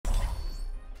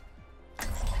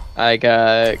Like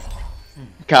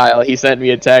Kyle, he sent me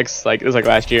a text like it was like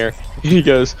last year. He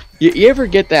goes, "You ever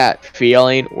get that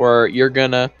feeling where you're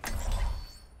gonna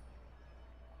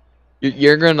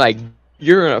like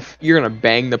you're gonna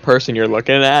bang the person you're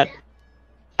looking at?"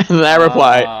 And I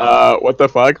reply, what the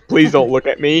fuck? Please don't look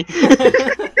at me.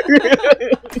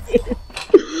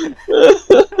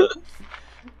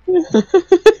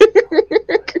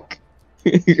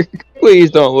 Please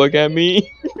don't look at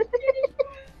me.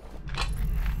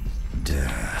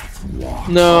 Death walks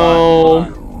No.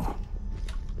 on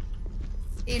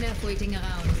Enough waiting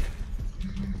around.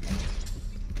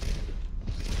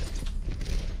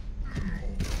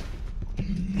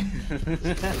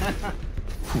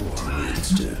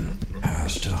 Winston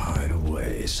has to hide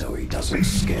away so he doesn't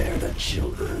scare the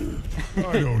children. I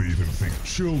don't even think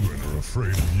children are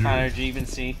afraid of you. Connor, did you even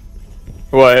see?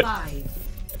 What? 5,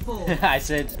 4. I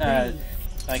said,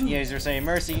 like, you guys were saying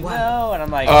mercy, no, and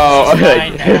I'm like, Oh, she's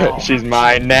mine now. she's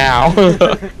mine now.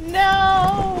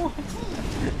 No!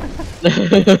 That's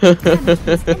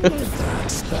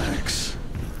facts.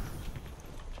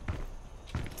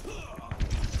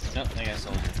 Nope, I got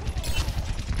sold.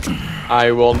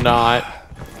 I will not.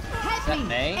 Is that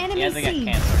May? Enemy Yeah, they got seen.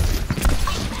 cancer.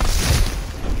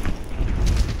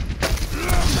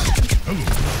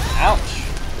 Ouch!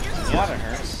 Yeah, that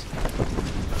hurts.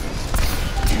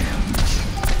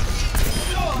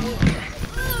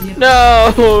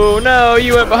 No, no,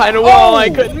 you went behind a wall. I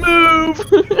couldn't move.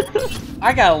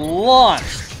 I got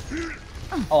launched!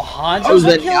 Oh, Hanzo? Oh,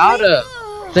 Zenyatta.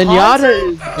 Zenyatta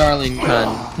is Darlington.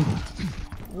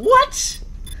 What?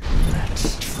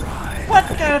 Let's try. What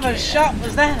kind of a shot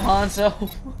was that, Hanzo?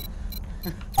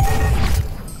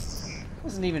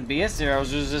 Wasn't even BS0, it was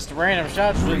just a random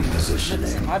shot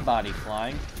with my body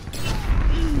flying.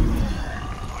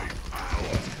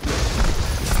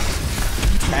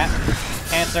 Crap.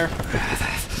 Cancer.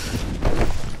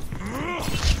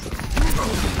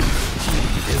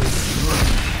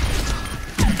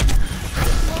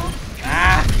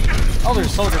 Ah! Oh, there's a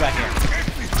soldier back here.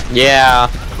 Yeah.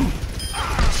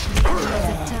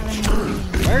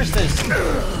 Where's this?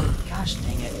 Gosh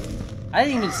dang it. I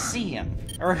didn't even see him.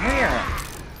 Or hear him.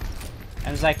 And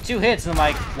it was like 2 hits, and I'm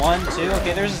like, 1, 2,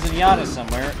 okay, there's a Zenyatta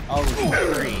somewhere. Oh,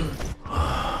 there's 3.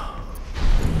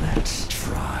 Let's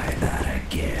try that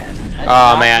again.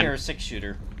 Oh, man. Hear a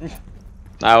 6-shooter.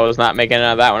 I was not making it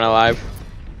out of that one alive.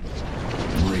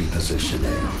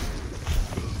 Repositioning.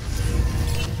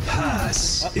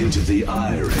 Pass into the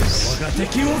iris.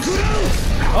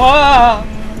 Oh!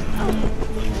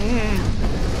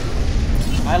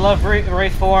 I love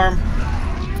Reform.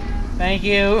 Thank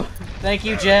you. Thank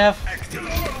you, Jeff.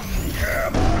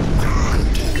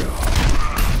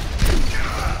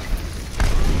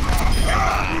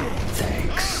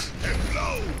 Thanks.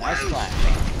 Nice flash.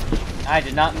 I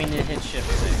did not mean to hit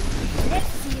shift 6.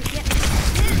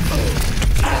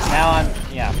 Because now I'm...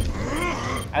 yeah.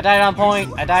 I died on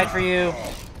point. I died for you.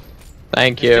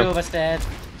 Thank There's 2 you. of us dead.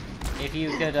 If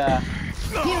you could, I'm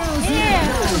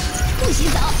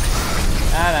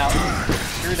out.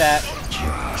 Screw that.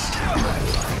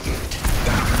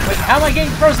 Wait, how am I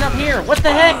getting frozen up here? What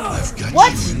the heck?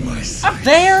 What? Up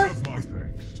there?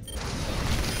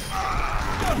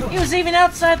 He was even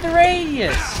outside the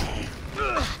radius.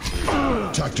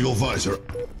 Tactical visor.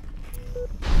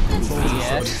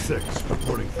 Yes. 76,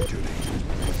 reporting for duty.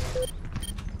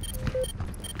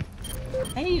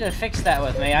 I need to fix that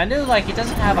with me. I knew, like, it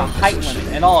doesn't have a height limit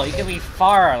at all. You can be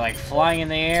far, like, flying in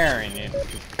the air and you...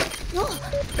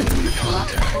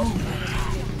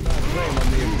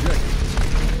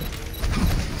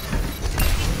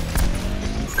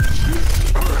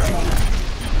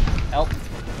 Help.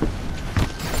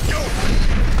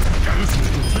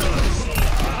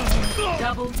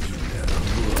 Double.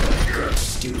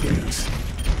 Students.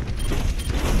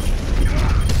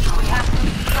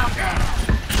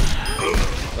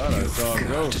 Thought I saw a Got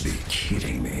ghost. to be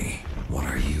kidding me. What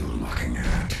are you looking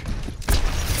at?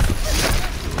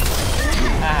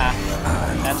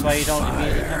 Haha. That's why you don't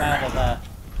immediately come out of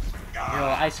your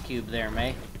little ice cube there,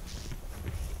 May.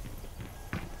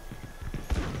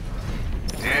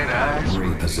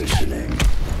 Repositioning.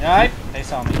 Alright, they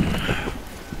saw me.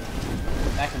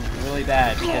 That can be really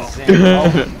bad because then,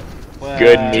 well,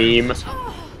 Good meme.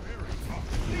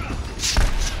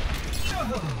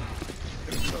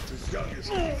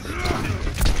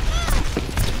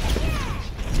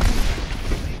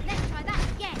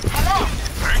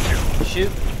 shoot.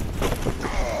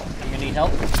 I'm gonna need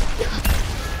help.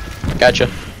 Gotcha.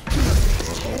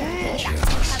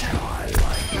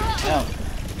 No.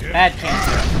 Bad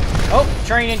cancer. Oh,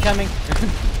 train incoming.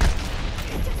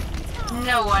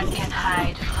 No one can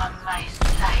hide from my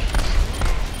sight.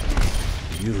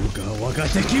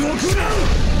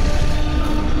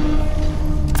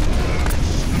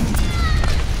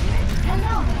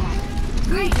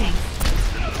 Greetings.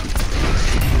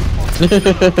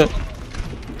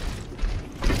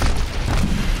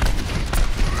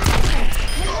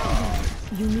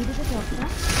 You needed a doctor?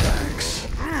 Thanks.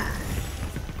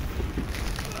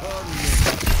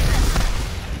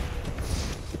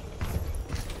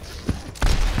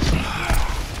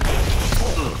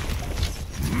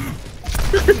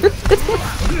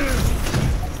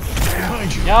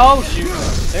 No, shoot.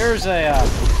 There's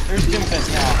Doom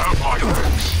Fist now.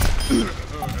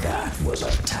 That was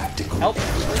a tactical. Help.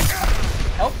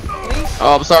 Help, please.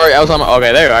 Oh, I'm sorry. I was on my.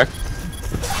 Okay, there you are.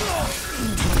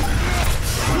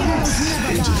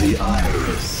 Into the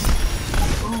iris.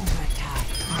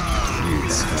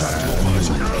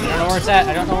 I don't know where it's at.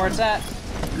 I don't know where it's at.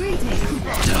 Greetings.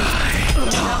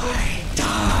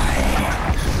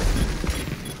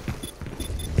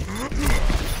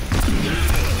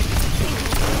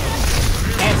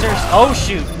 Answers. Oh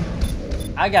shoot.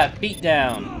 I got beat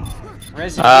down.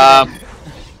 Resident.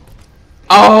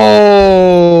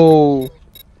 Oh.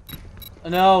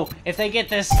 No, if they get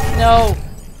this, no,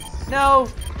 no,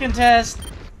 contest.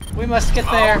 We must get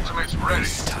there.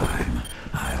 This time,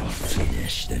 I'll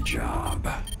finish the job.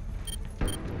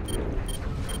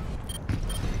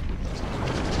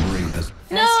 Bring the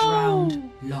No,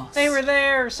 Lost. they were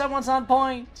there. Someone's on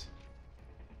point.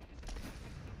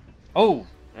 Oh,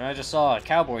 I just saw a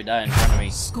cowboy die in front of me.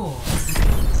 Score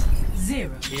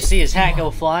 0. You see his hat go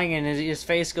flying and his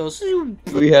face goes. Do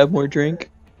we have more drink?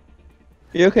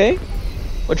 You okay?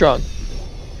 What's wrong?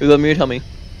 You love me or tell me?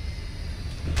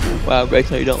 Wow, Greg,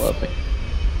 no, you don't love me.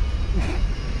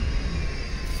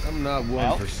 I'm not one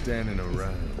Well. for standing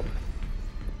around.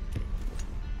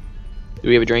 Do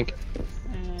we have a drink?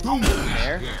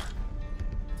 There.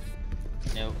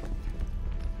 No.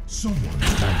 Someone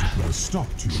had to put a stop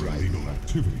to your illegal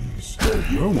activities.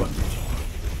 You're one to talk.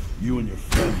 You and your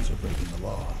friends are breaking the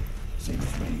law. Same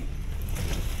as me.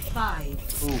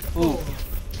 5, Ooh.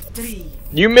 3,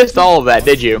 You missed all of that,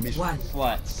 did you? 1.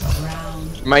 What?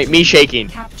 Round. Me shaking.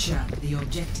 Capture the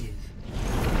objective.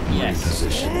 Yes.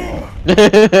 positioning.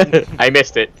 I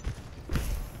missed it.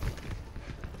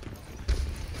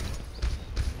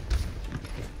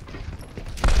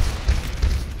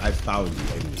 I found you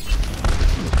anyway.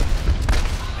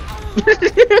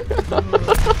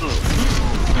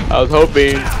 I was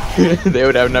hoping they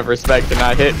would have enough respect to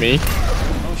not hit me.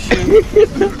 Oh shoot.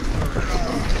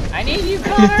 I need you,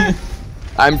 Connor.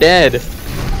 I'm dead.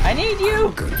 I need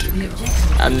you. Good to The go.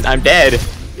 objective. I'm dead.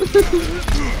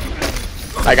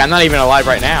 Like, I'm not even alive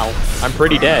right now. I'm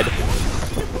pretty dead.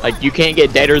 Like, you can't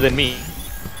get deader than me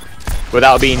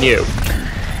without being you.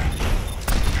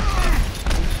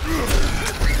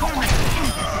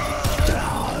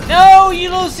 No, you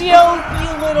Lucio, you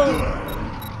little.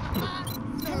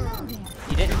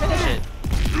 You didn't finish it.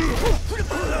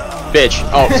 Bitch.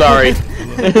 Oh, sorry.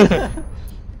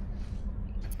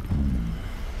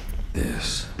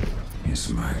 This is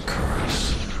my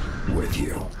curse with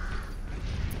you.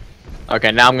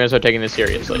 Okay, now I'm gonna start taking this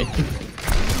seriously.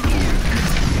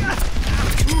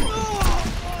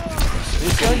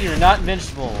 Lucio, you're not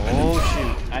invincible. Oh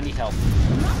shoot, I need help.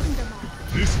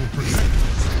 This will protect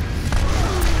us.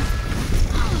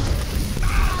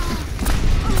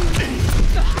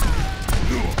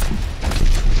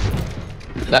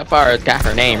 That fire's got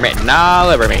her name written all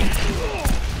over me.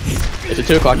 Is it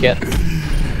 2 o'clock yet?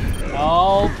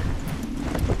 Oh,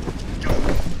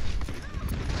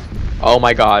 Oh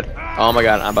my god. Oh my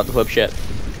god, I'm about to flip shit.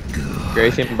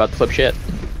 Gracie, I'm about to flip shit.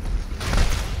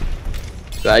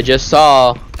 So I just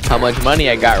saw how much money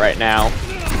I got right now.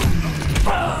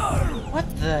 what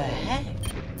the heck?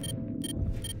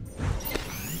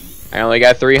 I only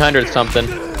got 300 something.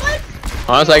 Hold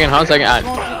on a second, hold on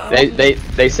a second.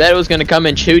 They said it was gonna come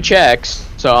in 2 checks,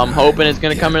 so I'm hoping it's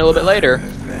gonna come in a little bit later.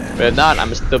 But if not, I'm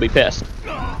gonna still be pissed.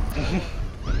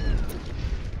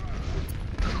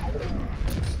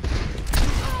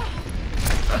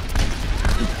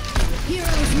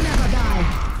 Heroes never die.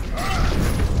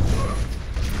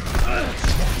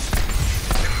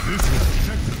 This will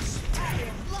protect us.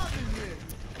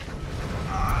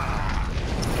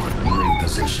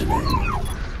 Repositioning.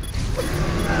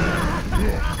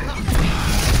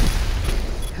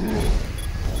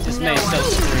 This man's so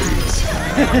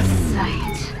screwed.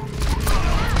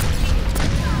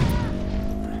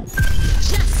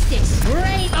 Justice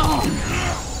reign on.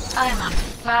 I'm on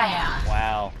fire.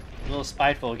 Wow, a little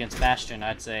spiteful against Bastion,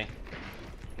 I'd say.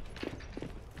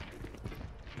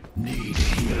 Need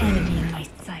healing. Enemy in my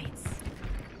sights.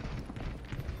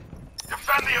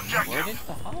 Where did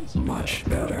the Hanzo go? Much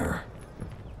better.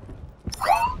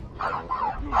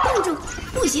 公主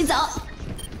不许走。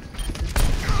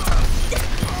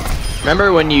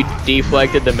 Remember when you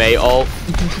deflected the Mei ult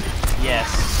Yes,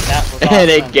 that was awesome.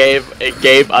 and it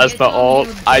gave us the ult?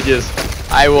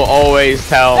 I will always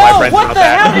tell my friends what about the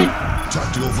that. hell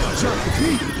Tactical visor.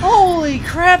 Holy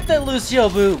crap, that Lucio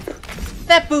boot!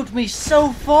 That booped me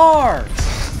so far!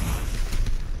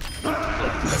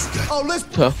 Oh, let's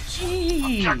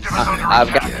Jeez!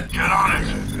 I've got.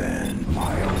 Then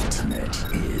my ultimate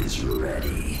is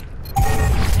ready.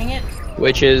 Dang it.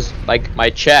 Which is like my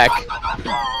check.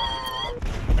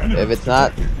 If it's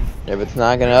not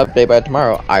gonna update by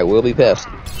tomorrow, I will be pissed.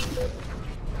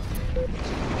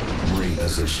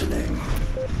 Repositioning.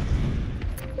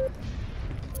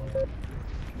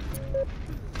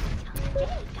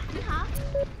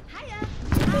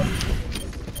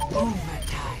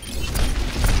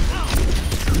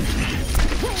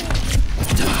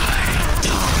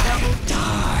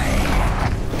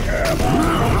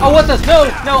 Oh, what the?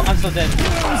 No, I'm so dead.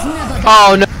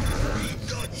 Oh no!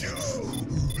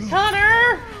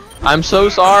 Connor! I'm so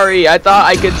sorry. I thought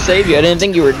I could save you. I didn't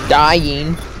think you were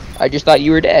dying. I just thought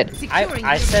you were dead. I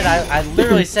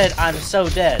literally said I'm so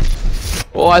dead.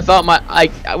 Well, I thought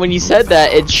when you said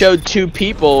that, it showed two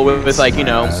people with like, you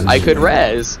know, I could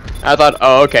res. I thought,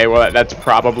 oh, okay, well, that's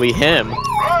probably him.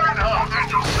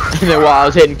 And then while I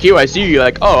was hitting Q, I see you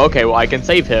like, oh, okay, well, I can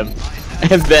save him.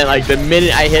 And then, like, the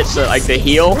minute I hit the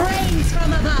heal,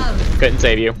 couldn't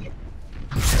save you.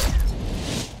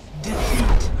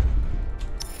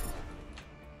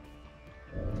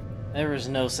 There was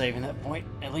no saving that point,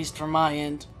 at least from my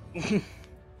end.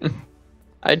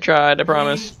 I tried, I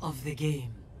promise. Of the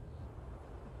game.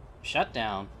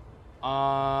 Shutdown.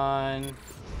 On...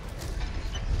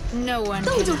 No one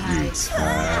can hide.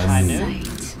 high noon?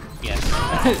 Yes.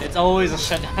 It's always a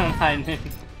shutdown on high noon.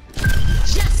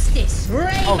 Justice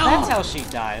reign. Oh, that's how she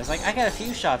died. It's like, I got a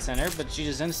few shots in her, but she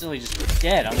just instantly just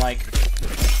dead. I'm like,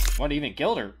 what even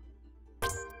killed her?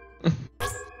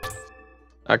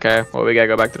 Okay, well, we gotta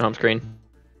go back to the home screen.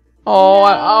 Oh,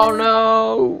 oh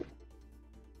no!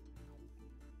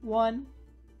 One.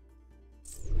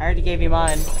 I already gave you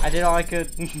mine. I did all I could.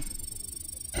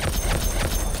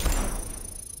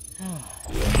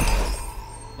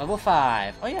 Level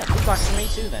 5. Oh yeah, 2 box for me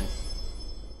too then.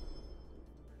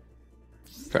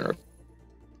 Trying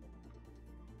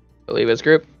to leave this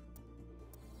group.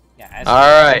 Yeah.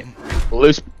 Alright.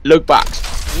 Loot box.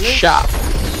 Shop.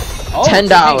 Oh,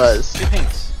 $10. 2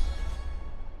 pinks.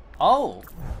 Oh.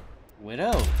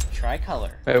 Widow.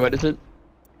 Tricolor. Wait, what is it?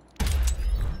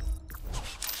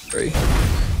 3.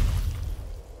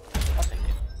 I'll take it.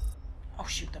 Oh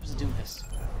shoot, that was a Doomfist.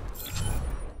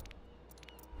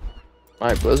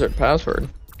 My Blizzard password.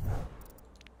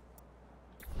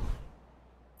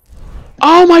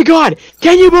 Oh my god!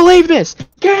 Can you believe this?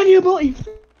 Can you believe?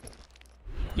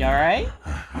 You alright?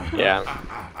 Yeah.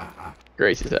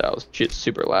 Gracie said I was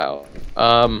super loud.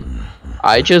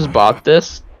 I just bought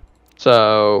this.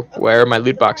 So, where are my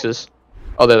loot boxes?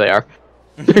 Oh, there they are.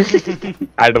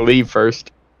 I had to leave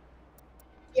first.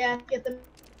 Yeah, get them.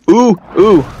 Ooh,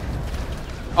 ooh.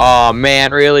 Oh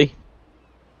man, really?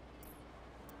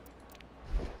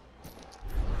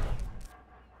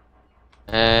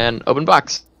 And open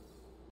box.